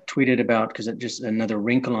I've tweeted about, because just another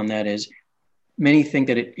wrinkle on that is, many think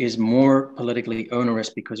that it is more politically onerous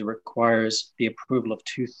because it requires the approval of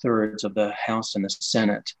 2/3 of the House and the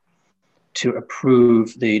Senate to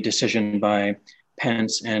approve the decision by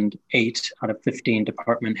Pence and 8 out of 15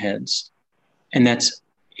 department heads. And that's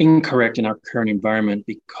incorrect in our current environment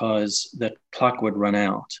because the clock would run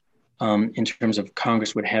out. in terms of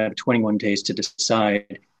Congress would have 21 days to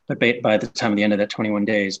decide. But by the time of the end of that 21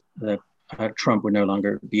 days, Trump would no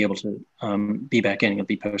longer be able to be back in. It'll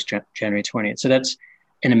be post January 20th. So that's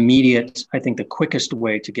an immediate, I think, the quickest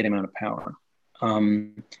way to get him out of power.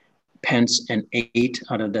 Pence and 8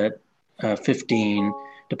 out of the 15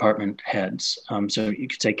 department heads. So you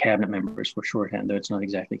could say cabinet members for shorthand, though it's not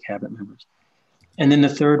exactly cabinet members. And then the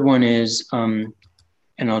third one is, and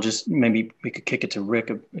I'll just, maybe we could kick it to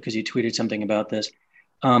Rick because he tweeted something about this,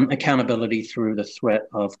 accountability through the threat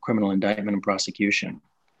of criminal indictment and prosecution.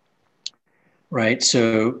 Right.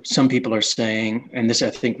 So some people are saying, and this, I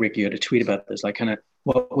think, Rick, you had a tweet about this, like kind of,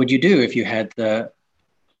 what would you do if you had the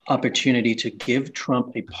opportunity to give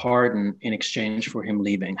Trump a pardon in exchange for him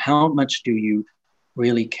leaving? How much do you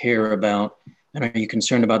really care about, and are you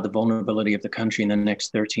concerned about the vulnerability of the country in the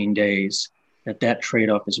next 13 days, that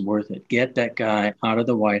trade-off is worth it? Get that guy out of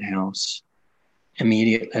the White House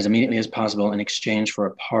as immediately as possible in exchange for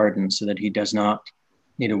a pardon so that he does not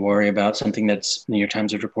need to worry about something that's New York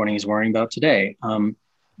Times is reporting he's worrying about today,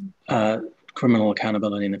 criminal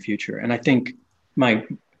accountability in the future. And I think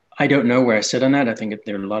I don't know where I sit on that. I think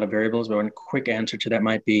there are a lot of variables, but one quick answer to that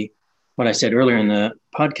might be what I said earlier in the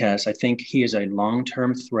podcast. I think he is a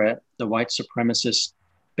long-term threat. The white supremacist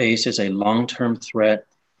base is a long-term threat.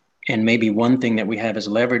 And maybe one thing that we have is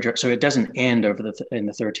leverage. So it doesn't end in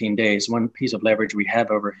the 13 days. One piece of leverage we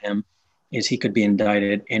have over him is he could be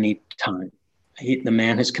indicted any time. The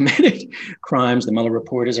man has committed crimes. The Mueller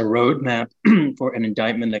report is a roadmap for an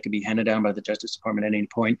indictment that could be handed down by the Justice Department at any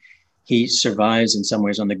point. He survives in some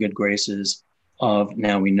ways on the good graces of,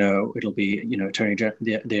 now we know it'll be,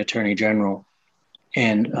 the Attorney General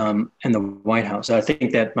and the White House. So I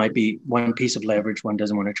think that might be one piece of leverage one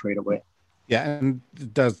doesn't want to trade away. Yeah, and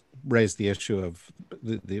it does raise the issue of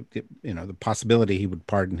the possibility he would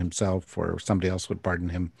pardon himself or somebody else would pardon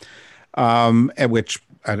him, at which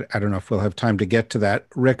I don't know if we'll have time to get to that.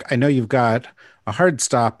 Rick, I know you've got a hard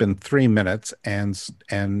stop in 3 minutes,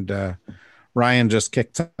 and Ryan just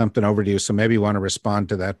kicked something over to you, so maybe you want to respond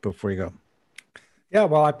to that before you go. Yeah,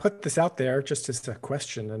 well, I put this out there just as a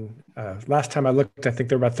question, and last time I looked, I think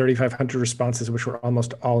there were about 3,500 responses, which were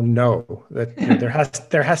almost all no. That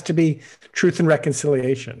there has to be truth and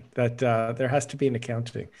reconciliation. That there has to be an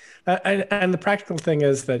accounting, and the practical thing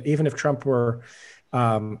is that even if Trump were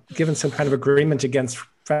given some kind of agreement against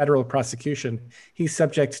federal prosecution, he's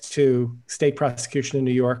subject to state prosecution in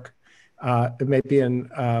New York, maybe in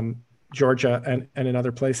Georgia and in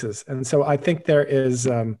other places. And so I think there is,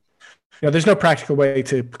 there's no practical way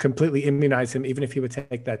to completely immunize him, even if he would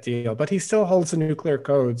take that deal. But he still holds the nuclear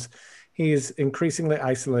codes. He's increasingly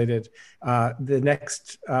isolated. The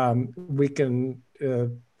next week and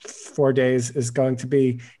 4 days is going to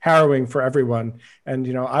be harrowing for everyone. And,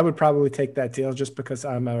 I would probably take that deal just because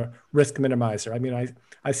I'm a risk minimizer. I mean,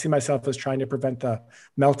 I see myself as trying to prevent the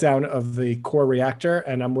meltdown of the core reactor,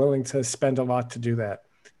 and I'm willing to spend a lot to do that.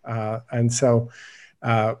 And so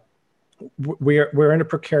we're in a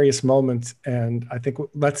precarious moment, and I think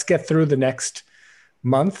let's get through the next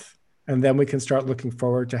month, and then we can start looking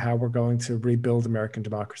forward to how we're going to rebuild American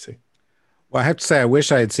democracy. Well, I have to say, I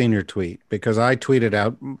wish I had seen your tweet, because I tweeted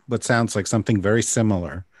out what sounds like something very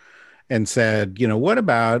similar and said,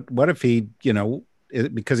 what if he,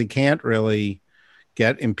 because he can't really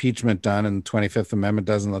get impeachment done and the 25th Amendment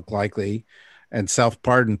doesn't look likely, and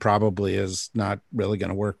self-pardon probably is not really going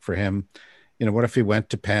to work for him. What if he went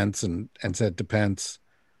to Pence and said to Pence,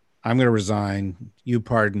 I'm going to resign, you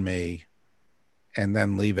pardon me, and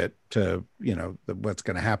then leave it to, what's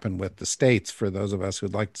going to happen with the states for those of us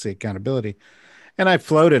who'd like to see accountability. And I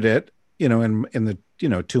floated it, in the,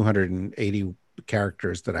 280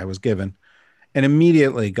 characters that I was given, and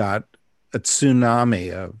immediately got a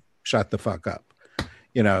tsunami of shut the fuck up.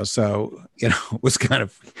 So, it was kind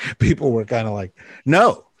of, people were kind of like,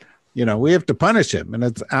 no, we have to punish him. And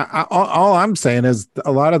it's all I'm saying is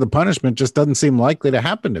a lot of the punishment just doesn't seem likely to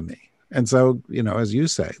happen to me. And so, as you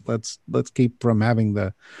say, let's keep from having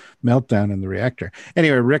the meltdown in the reactor.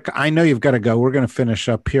 Anyway, Rick, I know you've got to go. We're going to finish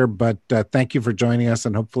up here, but thank you for joining us,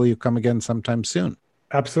 and hopefully you come again sometime soon.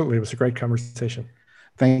 Absolutely. It was a great conversation.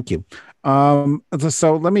 Thank you.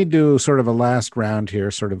 So let me do sort of a last round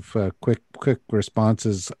here, sort of quick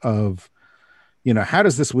responses of, how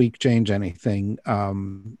does this week change anything?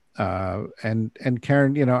 And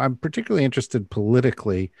Karen, I'm particularly interested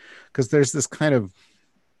politically because there's this kind of,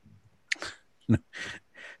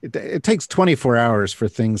 it takes 24 hours for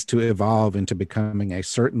things to evolve into becoming a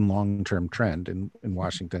certain long-term trend in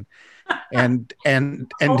Washington. And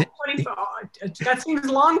That seems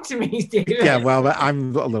long to me, David. Yeah, well,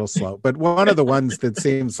 I'm a little slow. But one of the ones that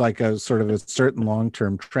seems like a sort of a certain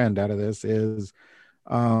long-term trend out of this is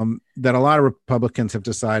that a lot of Republicans have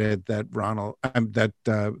decided that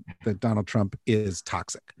Donald Trump is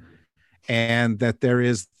toxic, and that there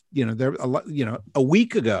is, a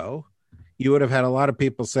week ago, you would have had a lot of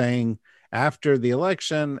people saying, after the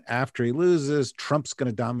election, after he loses, Trump's going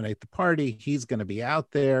to dominate the party. He's going to be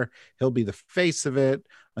out there. He'll be the face of it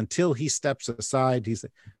until he steps aside.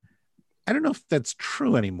 I don't know if that's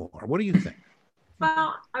true anymore. What do you think?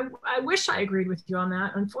 Well, I wish I agreed with you on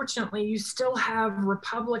that. Unfortunately, you still have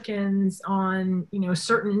Republicans on,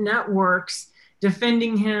 certain networks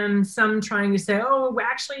defending him, some trying to say, oh,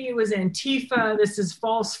 actually, it was Antifa. This is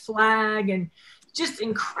false flag, and just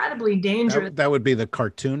incredibly dangerous. That would be the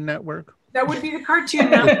Cartoon Network? That would be the Cartoon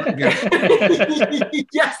Network. Yes,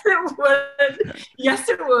 it would. Yes,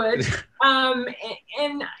 it would.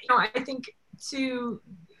 And I think to,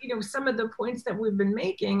 some of the points that we've been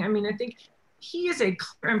making, I think he is a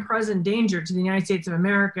clear and present danger to the United States of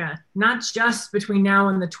America, not just between now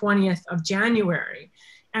and the 20th of January.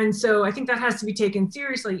 And so I think that has to be taken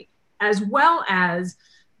seriously, as well as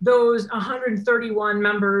those 131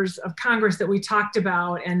 members of Congress that we talked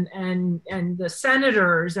about, and the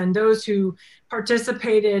senators and those who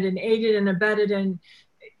participated and aided and abetted and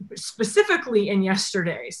specifically in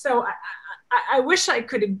yesterday. So I wish I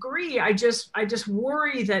could agree. I just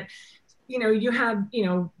worry that, you have,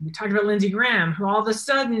 we talked about Lindsey Graham, who all of a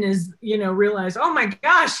sudden is, realize, oh my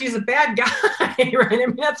gosh, she's a bad guy,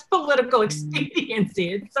 right? That's political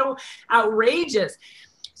expediency. It's so outrageous.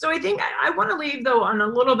 So I think I want to leave, though, on a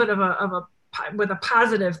little bit with a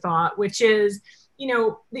positive thought, which is,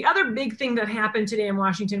 the other big thing that happened today in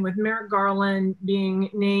Washington with Merrick Garland being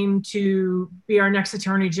named to be our next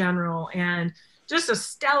Attorney General, and just a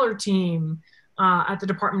stellar team at the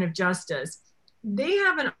Department of Justice. They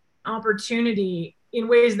have an opportunity, in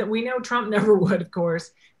ways that we know Trump never would, of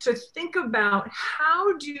course, to think about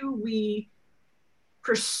how do we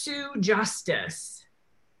pursue justice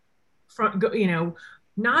from,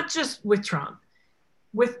 not just with Trump,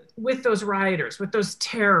 with those rioters, with those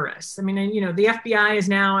terrorists. The FBI is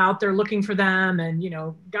now out there looking for them, and,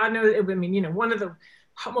 God knows, one of the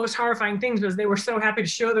most horrifying things was they were so happy to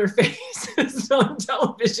show their faces on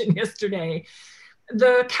television yesterday.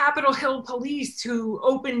 The Capitol Hill police who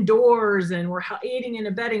opened doors and were aiding and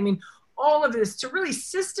abetting. All of this to really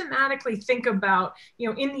systematically think about,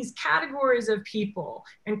 in these categories of people,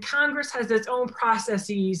 and Congress has its own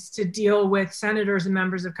processes to deal with senators and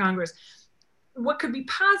members of Congress. What could be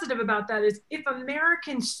positive about that is if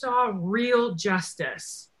Americans saw real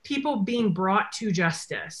justice, people being brought to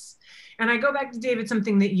justice. And I go back to, David,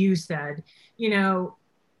 something that you said,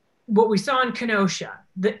 what we saw in Kenosha,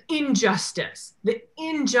 the injustice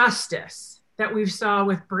that we saw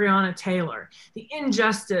with Breonna Taylor, the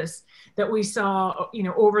injustice that we saw,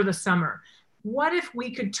 over the summer. What if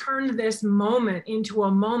we could turn this moment into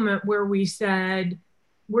a moment where we said,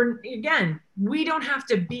 we don't have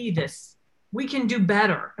to be this. We can do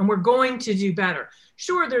better, and we're going to do better.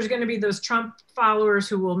 Sure, there's going to be those Trump followers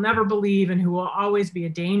who will never believe and who will always be a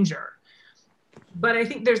danger. But I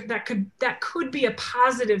think that could be a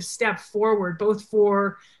positive step forward, both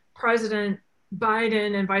for President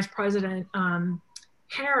Biden and Vice President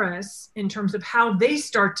Harris, in terms of how they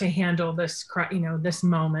start to handle this, this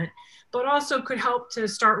moment, but also could help to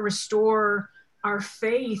start restore our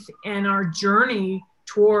faith and our journey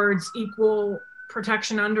towards equal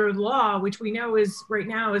protection under the law, which we know right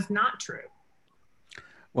now is not true.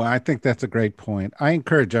 Well, I think that's a great point. I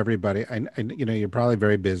encourage everybody. You're probably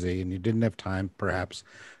very busy and you didn't have time, perhaps,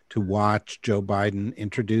 to watch Joe Biden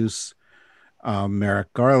introduce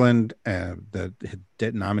Merrick Garland, the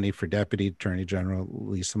nominee for Deputy Attorney General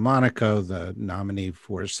Lisa Monaco, the nominee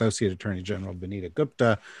for Associate Attorney General Benita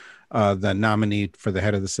Gupta, the nominee for the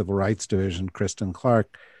head of the Civil Rights Division, Kristen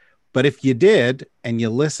Clark. But if you did and you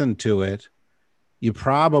listened to it, you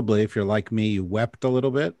probably, if you're like me, you wept a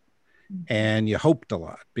little bit. And you hoped a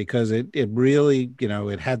lot, because it really,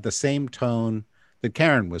 it had the same tone that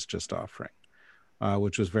Karen was just offering,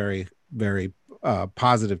 which was very, very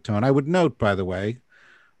positive tone. I would note, by the way,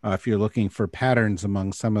 if you're looking for patterns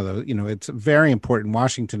among some of the, it's very important.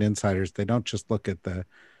 Washington insiders, they don't just look at the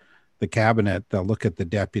cabinet, they'll look at the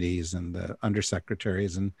deputies and the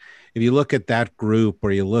undersecretaries. And if you look at that group,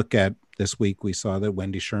 or you look at this week, we saw that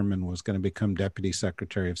Wendy Sherman was going to become Deputy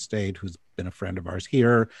Secretary of State, who's been a friend of ours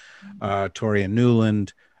here. Toria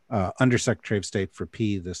Nuland, Undersecretary of State for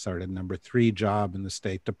P, this sort of number 3 job in the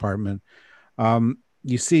State Department.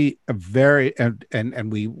 You see a very,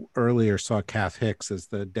 and we earlier saw Kath Hicks as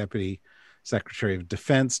the Deputy Secretary of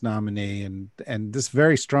Defense nominee, and this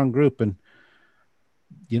very strong group. And,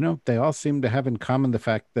 they all seem to have in common the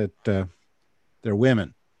fact that they're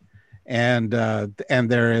women. And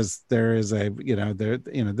there is a,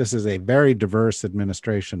 this is a very diverse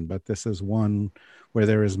administration, but this is one where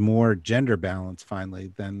there is more gender balance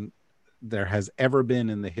finally than there has ever been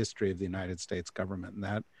in the history of the United States government. And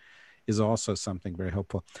that is also something very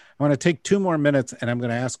hopeful. I want to take 2 more minutes, and I'm going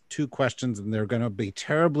to ask 2 questions, and they're going to be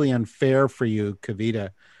terribly unfair for you, Kavita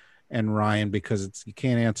and Ryan, because you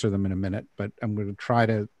can't answer them in a minute, but I'm going to try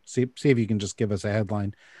to see if you can just give us a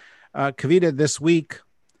headline. Kavita, this week,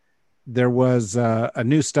 there was a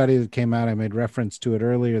new study that came out. I made reference to it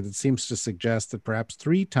earlier that seems to suggest that perhaps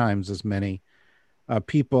 3 times as many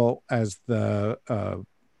people as the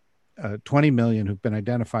 20 million who've been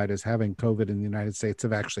identified as having COVID in the United States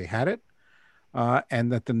have actually had it,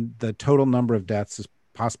 and that the total number of deaths is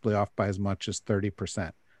possibly off by as much as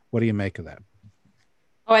 30%. What do you make of that?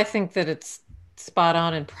 Oh, I think that it's spot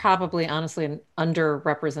on and probably honestly an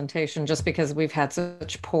underrepresentation, just because we've had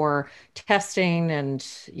such poor testing and,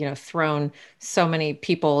 thrown so many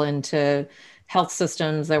people into health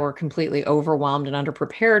systems that were completely overwhelmed and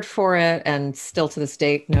underprepared for it. And still to this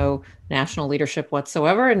date, no national leadership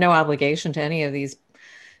whatsoever and no obligation to any of these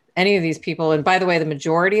people. And by the way, the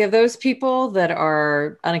majority of those people that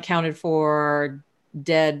are unaccounted for,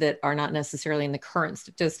 dead, that are not necessarily in the current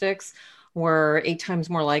statistics, were 8 times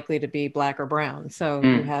more likely to be Black or brown. So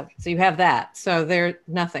you have that. So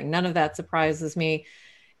none of that surprises me.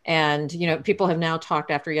 And, people have now talked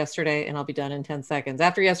after yesterday, and I'll be done in 10 seconds.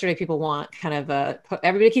 After yesterday, people want kind of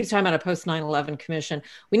everybody keeps talking about a post 9/11 commission.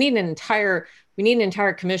 We need an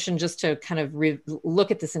entire commission just to kind of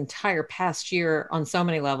look at this entire past year on so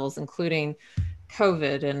many levels, including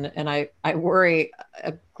COVID. And I worry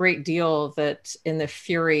a great deal that in the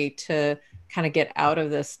fury to kind of get out of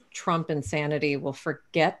this Trump insanity, we'll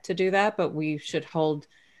forget to do that, but we should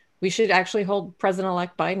actually hold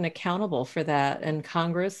President-elect Biden accountable for that. And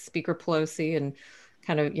Congress, Speaker Pelosi, and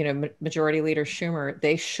kind of, Majority Leader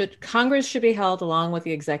Schumer, Congress should be held along with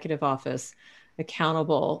the executive office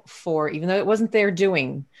accountable for, even though it wasn't their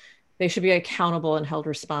doing, they should be accountable and held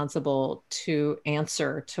responsible to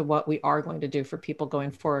answer to what we are going to do for people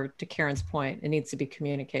going forward. To Karen's point, it needs to be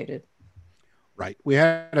communicated. Right. We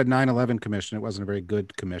had a 9/11 commission. It wasn't a very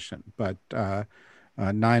good commission, but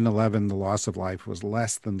 9/11, the loss of life was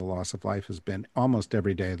less than the loss of life has been almost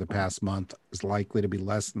every day of the past month, is likely to be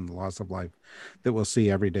less than the loss of life that we'll see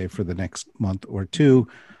every day for the next month or 2,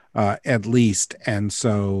 at least. And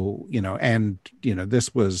so,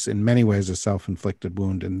 this was in many ways a self-inflicted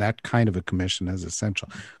wound, and that kind of a commission is essential.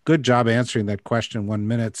 Good job answering that question in 1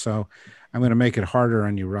 minute. So I'm going to make it harder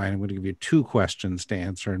on you, Ryan. I'm going to give you 2 questions to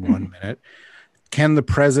answer in 1 minute. Can the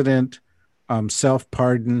president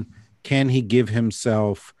self-pardon? Can he give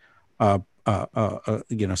himself sort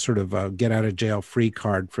of a get out of jail free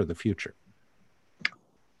card for the future?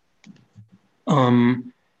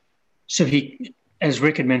 So he, as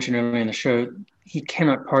Rick had mentioned earlier in the show, he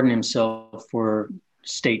cannot pardon himself for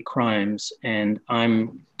state crimes. And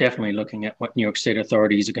I'm definitely looking at what New York State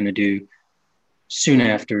authorities are going to do soon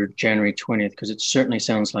after January 20th, because it certainly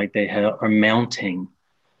sounds like they are mounting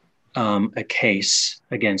a case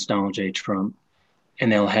against Donald J. Trump, and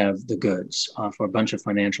they'll have the goods for a bunch of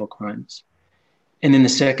financial crimes. And then the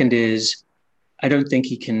second is, I don't think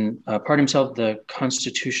he can pardon himself. The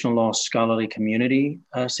constitutional law scholarly community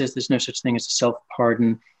says there's no such thing as a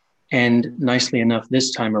self-pardon. And nicely enough,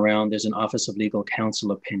 this time around, there's an Office of Legal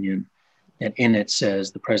Counsel opinion that in it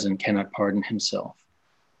says the president cannot pardon himself.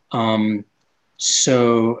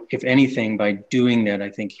 So if anything, by doing that, I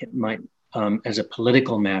think it might, as a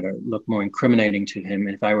political matter, look more incriminating to him.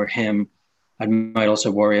 And if I were him, I might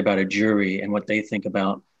also worry about a jury and what they think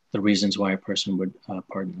about the reasons why a person would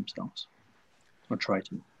pardon themselves or try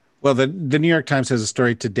to. Well, the New York Times has a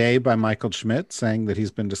story today by Michael Schmidt saying that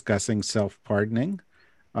he's been discussing self-pardoning.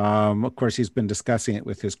 Of course, he's been discussing it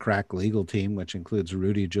with his crack legal team, which includes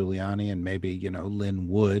Rudy Giuliani and maybe, Lynn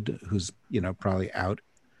Wood, who's, probably out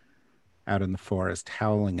in the forest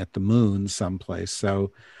howling at the moon someplace.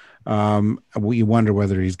 So we wonder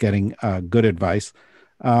whether he's getting good advice.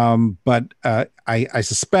 But I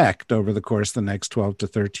suspect over the course of the next 12 to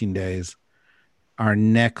 13 days, our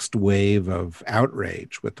next wave of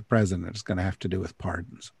outrage with the president is going to have to do with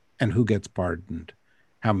pardons and who gets pardoned,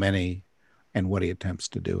 how many, and what he attempts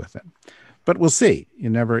to do with it. But we'll see.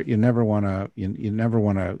 You never want to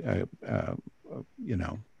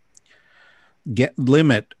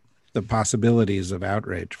limit the possibilities of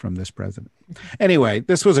outrage from this president. Anyway,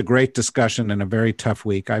 this was a great discussion and a very tough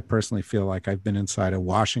week. I personally feel like I've been inside a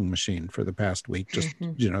washing machine for the past week, just,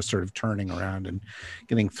 sort of turning around and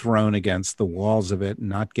getting thrown against the walls of it and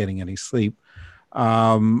not getting any sleep.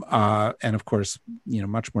 And of course,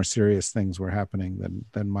 much more serious things were happening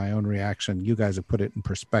than my own reaction. You guys have put it in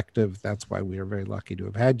perspective. That's why we are very lucky to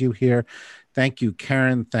have had you here. Thank you,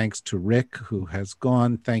 Karen. Thanks to Rick, who has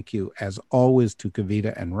gone. Thank you, as always, to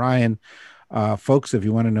Kavita and Ryan. Folks, if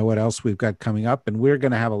you want to know what else we've got coming up, and we're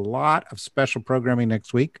going to have a lot of special programming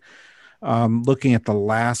next week, looking at the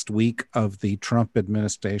last week of the Trump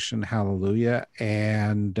administration. Hallelujah.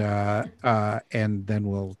 And then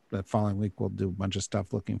the following week, we'll do a bunch of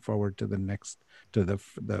stuff looking forward to the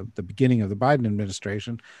beginning of the Biden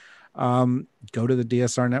administration. Go to the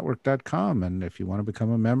dsrnetwork.com. And if you want to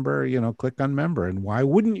become a member, click on member. And why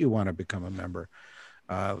wouldn't you want to become a member?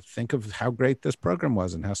 Think of how great this program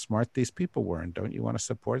was and how smart these people were. And don't you want to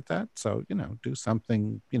support that? So, do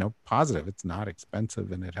something, positive. It's not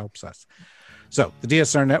expensive and it helps us. So the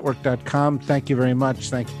dsrnetwork.com. Thank you very much.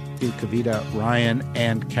 Thank you, Kavita, Ryan,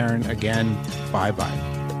 and Karen again.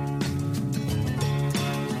 Bye-bye.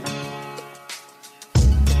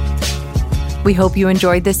 We hope you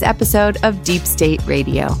enjoyed this episode of Deep State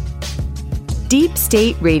Radio. Deep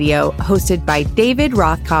State Radio, hosted by David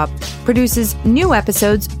Rothkopf, produces new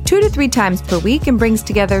episodes 2 to 3 times per week and brings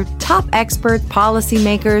together top experts,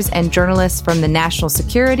 policymakers, and journalists from the national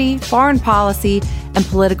security, foreign policy, and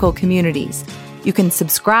political communities. You can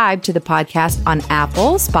subscribe to the podcast on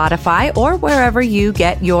Apple, Spotify, or wherever you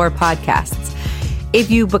get your podcasts. If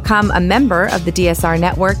you become a member of the DSR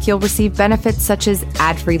network, you'll receive benefits such as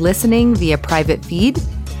ad-free listening via private feed,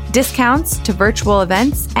 discounts to virtual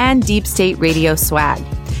events, and Deep State Radio swag,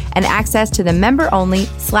 and access to the member-only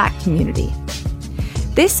Slack community.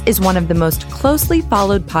 This is one of the most closely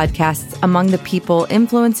followed podcasts among the people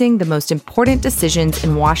influencing the most important decisions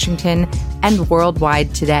in Washington and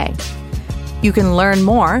worldwide today. You can learn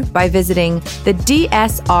more by visiting the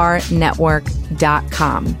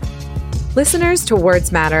dsrnetwork.com. Listeners to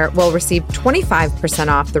Words Matter will receive 25%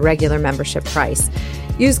 off the regular membership price.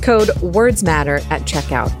 Use code WordsMatter at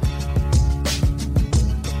checkout.